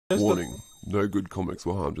Warning, no good comics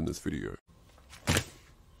were harmed in this video.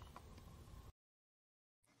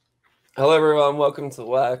 Hello everyone, welcome to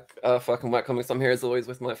Whack Comics. I'm here as always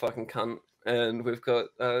with my fucking cunt, and we've got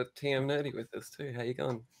TM Nerdy with us too. How you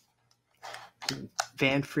going?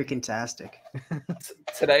 Fan-freaking-tastic.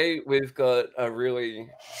 Today we've got a really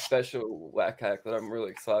special whack hack that I'm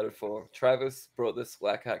really excited for. Travis brought this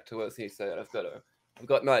whack hack to us. He said, I've got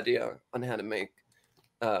an idea on how to make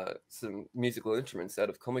some musical instruments out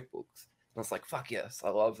of comic books. And I was like, fuck yes, I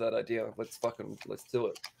love that idea. Let's do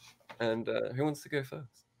it. And who wants to go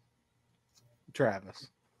first? Travis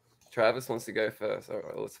wants to go first. All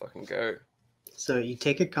right, let's fucking go. So you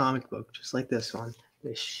take a comic book just like this one,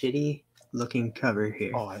 this shitty looking cover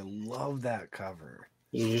here. Oh, I love that cover.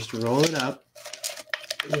 You just roll it up.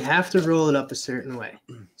 You have to roll it up a certain way.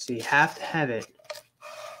 So you have to have it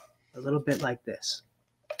a little bit like this.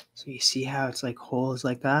 So you see how it's like holes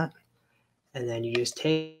like that? And then you just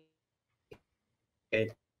take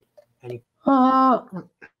it and you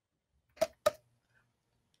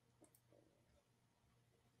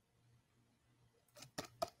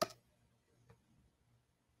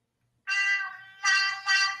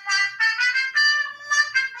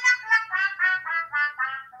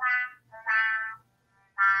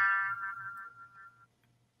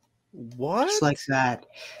What? just like that.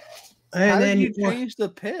 And And how then did you change the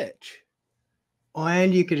pitch?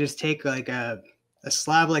 and you could just take like a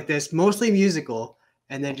slab like this, mostly musical,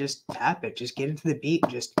 and then just tap it. Just get into the beat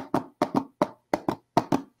and just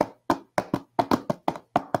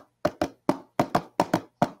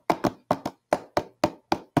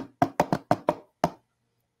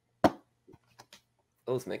That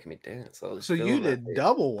was making me dance. So you did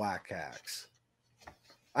double whack hacks.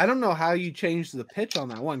 I don't know how you changed the pitch on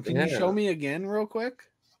that one. Can you show me again real quick?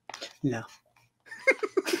 no.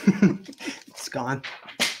 It's gone.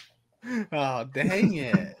 Oh, dang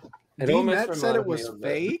it. Matt said it was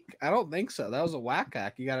fake. I don't think so. That was a whack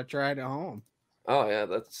hack. You got to try it at home. Oh yeah,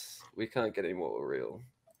 we can't get any more real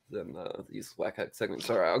than these whack hack segments.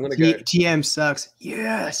 All right, I'm gonna go. TM sucks.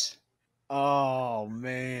 Yes. Oh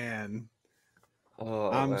man.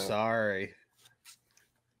 Oh, I'm sorry.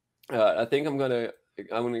 I think I'm gonna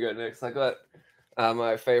go next. I got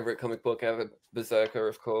my favorite comic book ever, Berserker,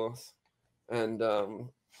 of course. And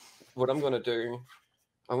what I'm gonna do,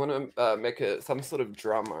 I want to make some sort of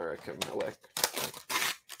drum. I reckon.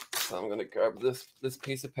 So I'm gonna grab this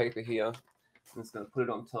piece of paper here. I'm just gonna put it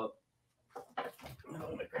on top. I'm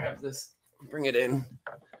gonna grab this, bring it in.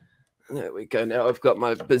 There we go. Now I've got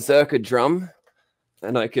my Berserker drum,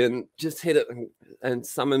 and I can just hit it and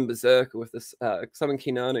summon Berserker with this, summon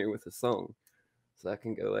Kinanu with a song. So I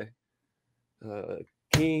can go like,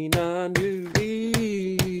 Kinanu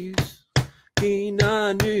is,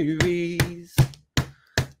 Kinanu is,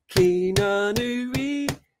 Kinanu is,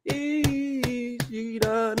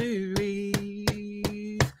 Kinanu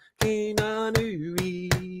is, Kinanu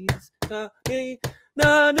is,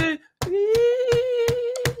 Kinanu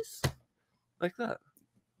is, like that.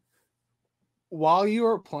 While you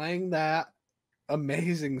were playing that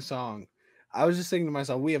amazing song, I was just thinking to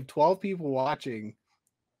myself, we have 12 people watching.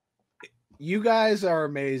 You guys are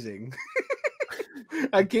amazing.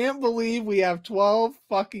 I can't believe we have 12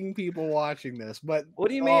 fucking people watching this. But what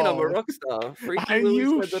do you mean? I'm a rock star.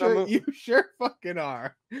 You sure fucking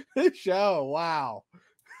are. This show, wow.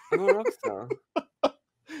 I'm a rock star.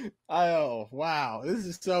 Oh, wow. This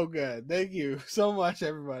is so good. Thank you so much,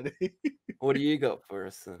 everybody. What do you got for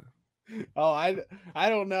us? Oh, I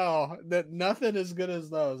don't know. That nothing as good as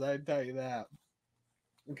those, I tell you that.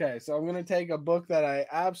 Okay, so I'm gonna take a book that I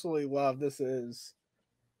absolutely love. This is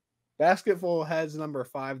Basketful Heads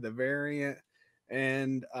 #5, the variant.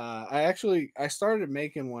 And I started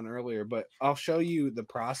making one earlier, but I'll show you the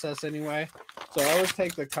process anyway. So I always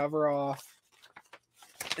take the cover off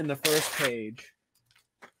in the first page.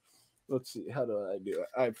 Let's see, how do I do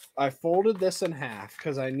it? I folded this in half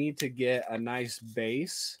because I need to get a nice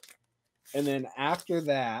base. And then after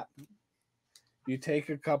that, you take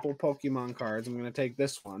a couple Pokemon cards. I'm going to take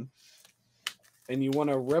this one. And you want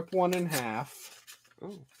to rip one in half.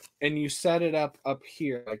 Oh. And you set it up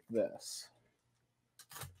here like this.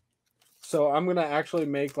 So I'm going to actually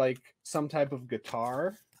make like some type of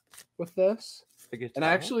guitar with this. And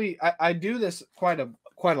actually, I do this quite a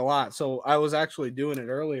lot. So I was actually doing it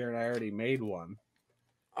earlier and I already made one.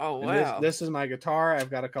 Oh, wow. And this is my guitar. I've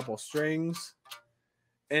got a couple strings.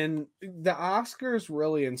 And the Oscars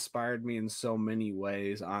really inspired me in so many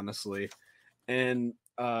ways, honestly. And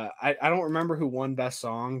I don't remember who won Best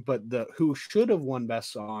Song, but who should have won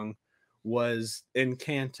Best Song was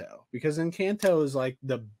Encanto. Because Encanto is like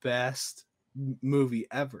the best movie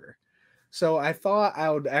ever. So I thought I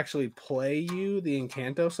would actually play you the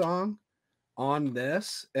Encanto song on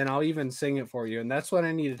this, and I'll even sing it for you. And that's what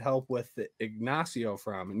I needed help with Ignacio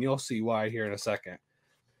from, and you'll see why here in a second.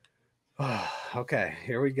 Okay,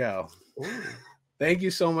 here we go. Ooh. Thank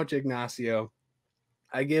you so much, Ignacio.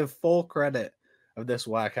 I give full credit of this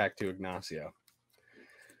whack hack to Ignacio.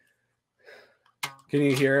 Can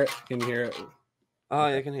you hear it? Can you hear it? Oh,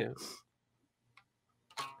 yeah, I can hear it.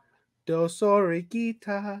 Dos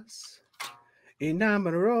orejitas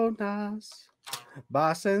enamoradas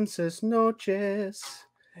pasan sus noches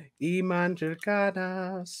y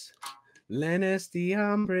madrugadas llenas de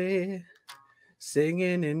hambre,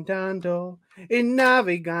 singing and dando y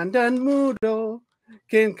navegando en mundo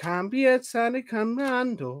que cambia sale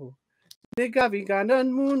caminando, navegando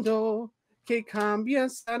en mundo que cambia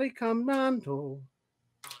sale caminando.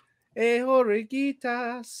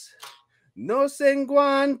 Orejitas no se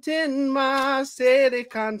enguanten más de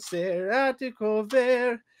cáncer a tu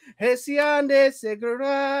cover, de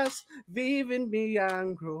seguras viven mi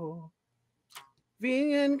angro.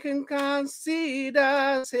 Viven con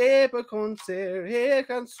cancidas, sepa con ser,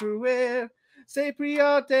 construir, se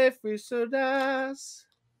priote frisodas.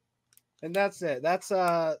 And that's it. That's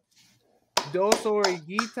Dos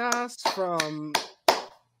Orejitas from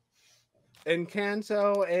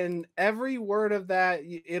Encanto, and every word of that,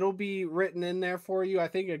 it'll be written in there for you. I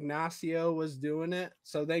think Ignacio was doing it,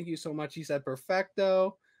 so thank you so much. He said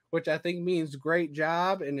perfecto, which I think means great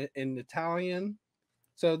job in Italian.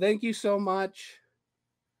 So thank you so much.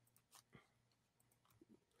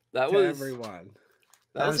 That was everyone.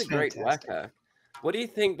 That was a great whack hack. What do you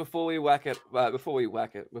think before we wrap it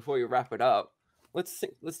up? Let's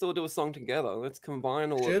still do a song together. Let's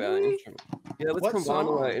combine all of our instruments. Yeah, let's combine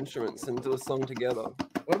all our instruments and do a song together.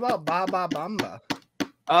 What about Ba Ba Bamba?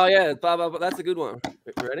 Oh yeah, Ba Ba. That's a good one.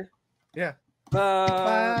 Ready? Yeah. Ba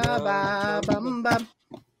Ba Bamba.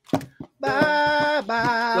 Ba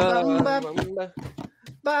Ba Bamba.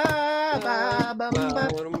 Ba Ba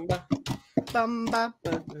Bamba. Bamba.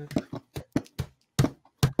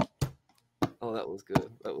 Oh, that was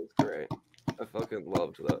good. That was great. I fucking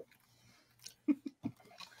loved that.